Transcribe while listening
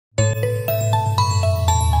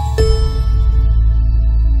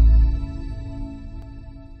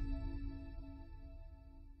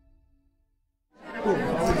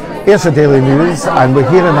Here's your daily news, and we're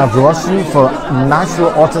here in Ardrossan for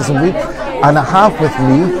National Autism Week, and I have with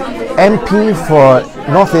me MP for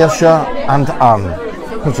North Ayrshire and Arn,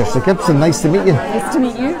 Patricia Gibson. Nice to meet you. Nice to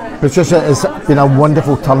meet you. Patricia, it's been a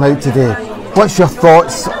wonderful turnout today. What's your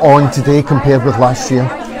thoughts on today compared with last year?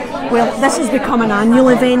 Well, this has become an annual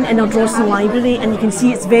event in Ardrossan Library, and you can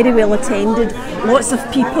see it's very well attended. Lots of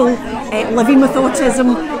people living with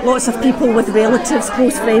autism, lots of people with relatives,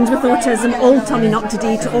 close friends with autism, all turning up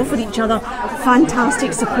today to offer each other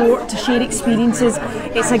fantastic support, to share experiences.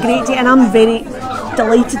 It's a great day, and I'm very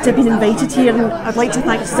delighted to have been invited here, and I'd like to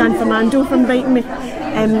thank San Fernando for inviting me.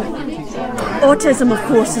 Autism, of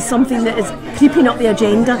course, is something that is creeping up the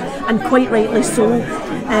agenda, and quite rightly so.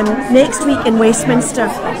 Next week in Westminster,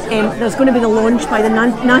 there's going to be the launch by the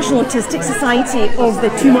National Autistic Society of the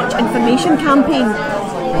Too Much Information campaign,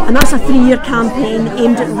 and that's a 3-year campaign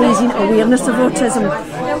aimed at raising awareness of autism.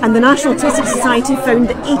 And the National Autistic Society found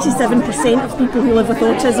that 87% of people who live with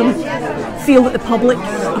autism feel that the public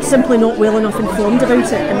are simply not well enough informed about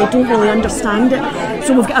it, and they don't really understand it.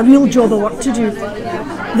 So we've got a real job of work to do.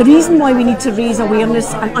 The reason why we need to raise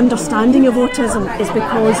awareness and understanding of autism is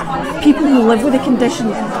because people who live with the condition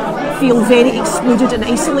feel very excluded and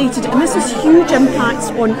isolated, and this has huge impacts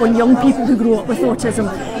on young people who grow up with autism.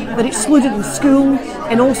 They're excluded in school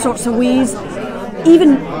in all sorts of ways.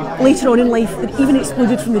 Even later on in life, they're even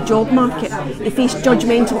excluded from the job market. They face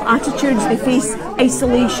judgmental attitudes, they face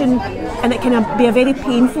isolation, and it can be a very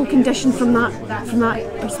painful condition from that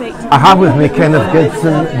perspective. I have with me Kenneth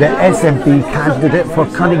Gibson, the SNP candidate for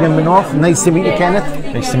Cunningham North. Nice to meet you,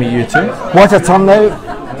 Kenneth. Nice to meet you too. What a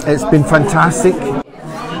turnout. It's been fantastic.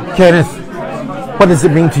 Kenneth, what does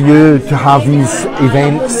it mean to you to have these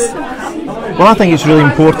events? Well, I think it's really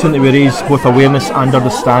important that we raise both awareness and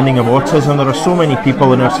understanding of autism. There are so many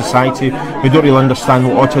people in our society who don't really understand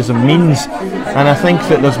what autism means, and I think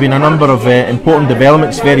that there's been a number of important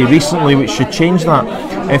developments very recently which should change that.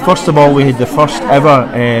 First of all, we had the first ever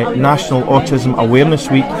National Autism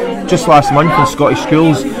Awareness Week just last month in Scottish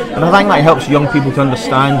schools, and I think that helps young people to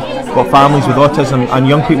understand what families with autism and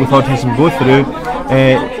young people with autism go through,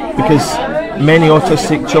 because many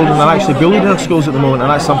autistic children are actually bullied in our schools at the moment,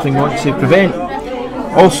 and that's something we want to prevent.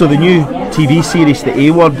 Also, the new TV series, The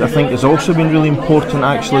A Word, I think has also been really important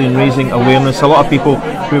actually in raising awareness. A lot of people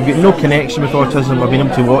who have got no connection with autism have been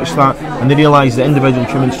able to watch that, and they realise the individual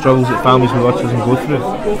human struggles that families with autism go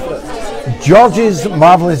through. George's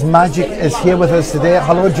Marvellous Magic is here with us today.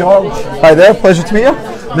 Hello, George. Hi there, pleasure to meet you.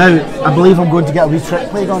 Now, I believe I'm going to get a wee trick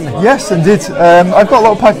played on me. Yes, indeed. I've got a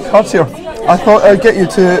little pack of cards here. I thought I'd get you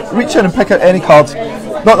to reach in and pick out any card.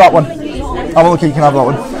 Not that one. I'm okay, you can have that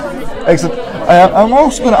one. Excellent. I'm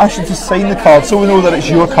also going to ask you to sign the card so we know that it's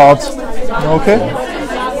your card. Okay?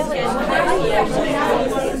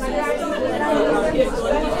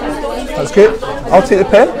 That's great. I'll take the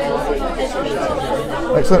pen.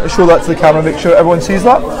 Excellent. Show that to the camera, make sure everyone sees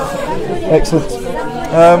that. Excellent.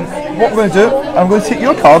 What we're going to do, I'm going to take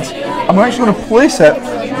your card, I'm actually going to place it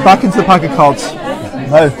back into the pack of cards.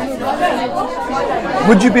 Now,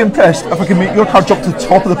 would you be impressed if I could make your card jump to the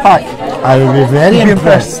top of the pack? I would be very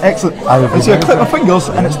impressed. Excellent. I would be so I click my fingers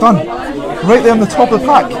and it's done. Right there on the top of the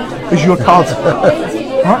pack is your card.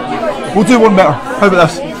 Right? We'll do one better. How about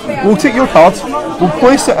this? We'll take your card, we'll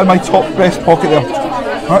place it in my top breast pocket there.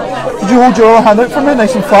 Right? Could you hold your other hand out for me,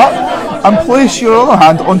 nice and flat, and place your other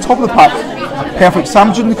hand on top of the pack? Perfect.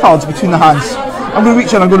 Sandwiching the cards between the hands. I'm going to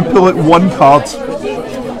reach in, I'm going to pull out one card.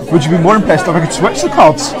 Would you be more impressed if I could switch the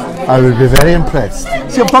cards? I would be very impressed.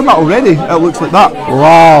 See, I've done that already. It looks like that.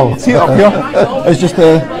 Wow. See it up here? It's just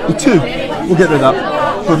the two. We'll get rid of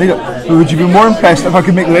that. Don't need it. But would you be more impressed if I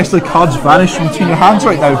could make the rest of the cards vanish from between your hands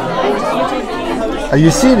right now? Are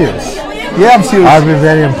you serious? Yeah, I'm serious. I'd be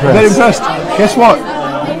very impressed. Very impressed. Guess what?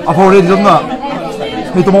 I've already done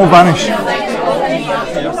that. Made them all vanish.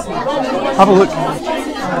 Have a look.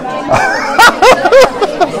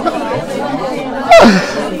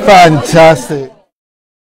 Fantastic.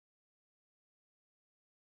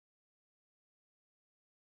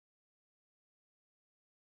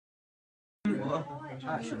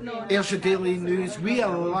 Ayrshire Daily News. We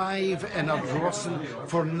are live in Ardrossan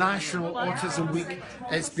for National Autism Week.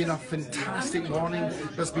 It's been a fantastic morning.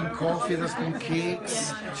 There's been coffee, there's been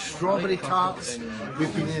cakes, strawberry tarts.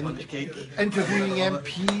 We've been interviewing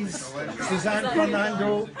MPs. Suzanne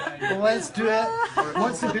Fernando, let's do it.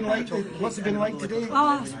 What's it been like? What's it been like today?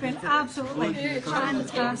 Oh, it's been absolutely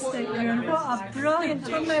fantastic. What a brilliant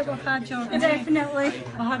turnout we've had, John. Definitely.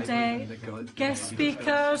 We had guest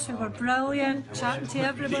speakers who were brilliant, chatting to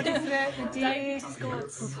everybody throughout the day.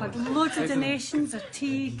 We've had loads of donations of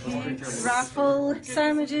tea, cakes, raffle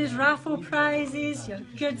sandwiches, raffle prizes, your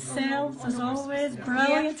good selves as always.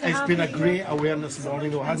 Brilliant to It's have been a you great here. awareness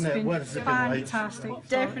morning though, hasn't it? What has it been like? Fantastic.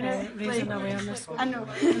 Definitely. Raising awareness. I know.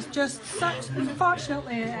 It's just such,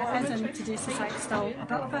 unfortunately, it is in today's society still a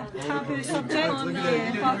bit of a taboo subject.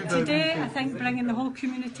 But today, I think bringing the whole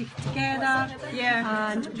community together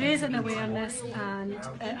and raising awareness, and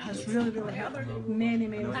it has really helped many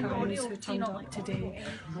families who turned up today.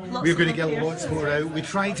 We're going to get lots more out. We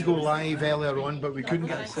tried to go live earlier on, but we couldn't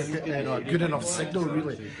get a good enough signal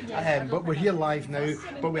really. But we're here live now,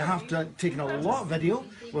 but we have taken a lot of video.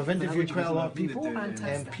 We've interviewed quite a lot of people,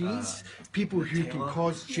 MPs, people who can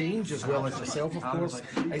cause change as well as yourself, of course.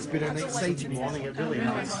 It's been an exciting morning, it really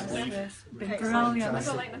has. It's been brilliant. I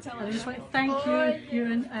just want to thank you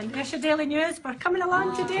and Ayrshire Daily News for coming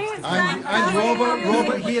along today. And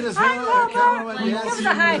Robert here as well. Cameraman, Give us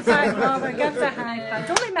a high five, Robert. Give us a high five.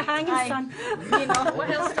 Don't leave me hanging, son. You know, what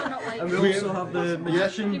else do I not like? And we also have the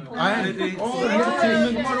magician. Come on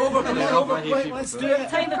over, quick, let's do it.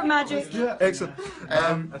 Time for magic. Excellent.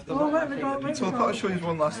 What have we got? So I thought I'd show you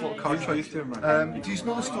one last little card trick. Do you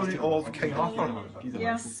know the story of King Arthur?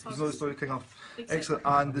 Yes. Do you know the story of King Arthur? Excellent.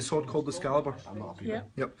 And the sword called Excalibur? Yeah.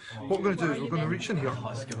 Yep. What we're going to do is we're going to reach in here.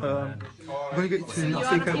 We're going to get you to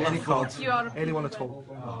take out any card. Anyone at all.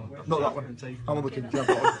 Not that one. I'm looking. Yeah,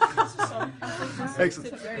 that one.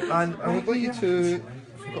 Excellent. And I would like you to...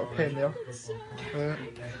 We've got a pen there.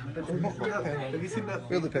 We've not got a pen. Have you seen that?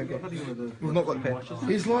 Where's the pen go? We've not got a pen.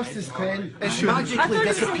 He's lost his pen. It should. magically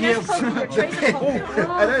disappeared.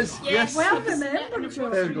 Oh, it is. Yes. Well remembered, Joe.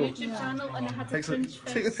 There we go. Channel and I had to Excellent.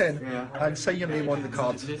 Take the pen and sign your name on the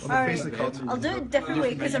card, on the face of the card. I'll do it a different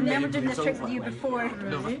way because I've never done this trick with you before. I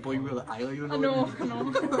know.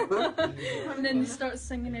 And then they start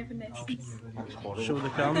singing every next. Show the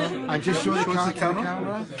camera. And just show the Show card the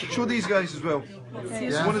camera. Show these guys as well.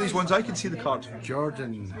 Yeah. One of these ones I can see the card.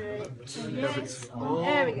 Jordan. There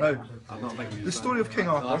we go. Now, the story of King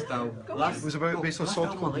Arthur was about based on a sword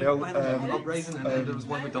called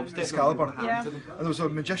Excalibur. Yeah. And there was a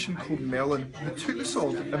magician called Merlin who took the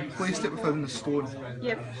sword and placed it within the stone.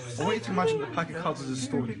 Yep. I want you to imagine the pack of cards as a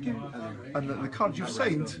stone, and the card you've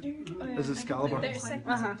signed is Excalibur.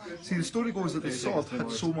 See, the story goes that the sword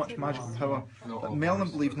had so much magical power that Merlin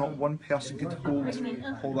believed not one person could hold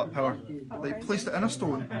all that power. They placed it in a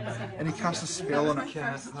stone, and he cast a spell on it,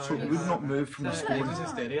 so it would not move from the stone.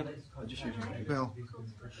 Well,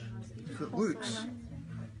 if it looks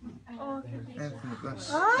anything like this.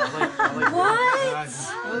 What?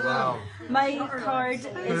 Wow. My card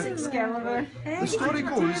is Excalibur. The story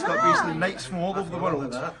goes that basically knights from all over the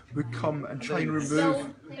world would come and try and remove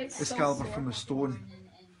Excalibur from the stone.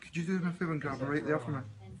 Could you do me a favour and grab it right there for me?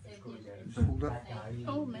 Hold it.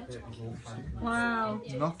 Oh, magic. Wow.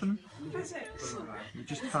 Nothing. You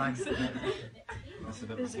just hang.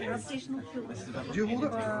 There's a gravitational pull. Do you hold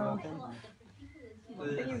it?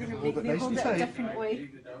 But you're going to Hold make it me nice hold and it a tight. different way.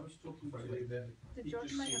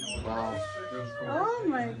 Oh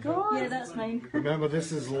my god. Yeah, that's mine. Remember,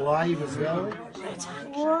 this is live as well.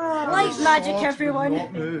 Light magic, Sword everyone. would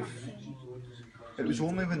not move. It was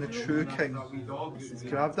only when the true king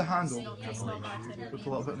grabbed the handle with a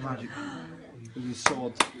little bit of magic with his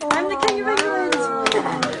sword. I'm the King of England.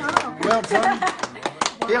 Well done.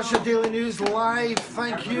 Ayrshire Daily News live.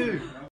 Thank you.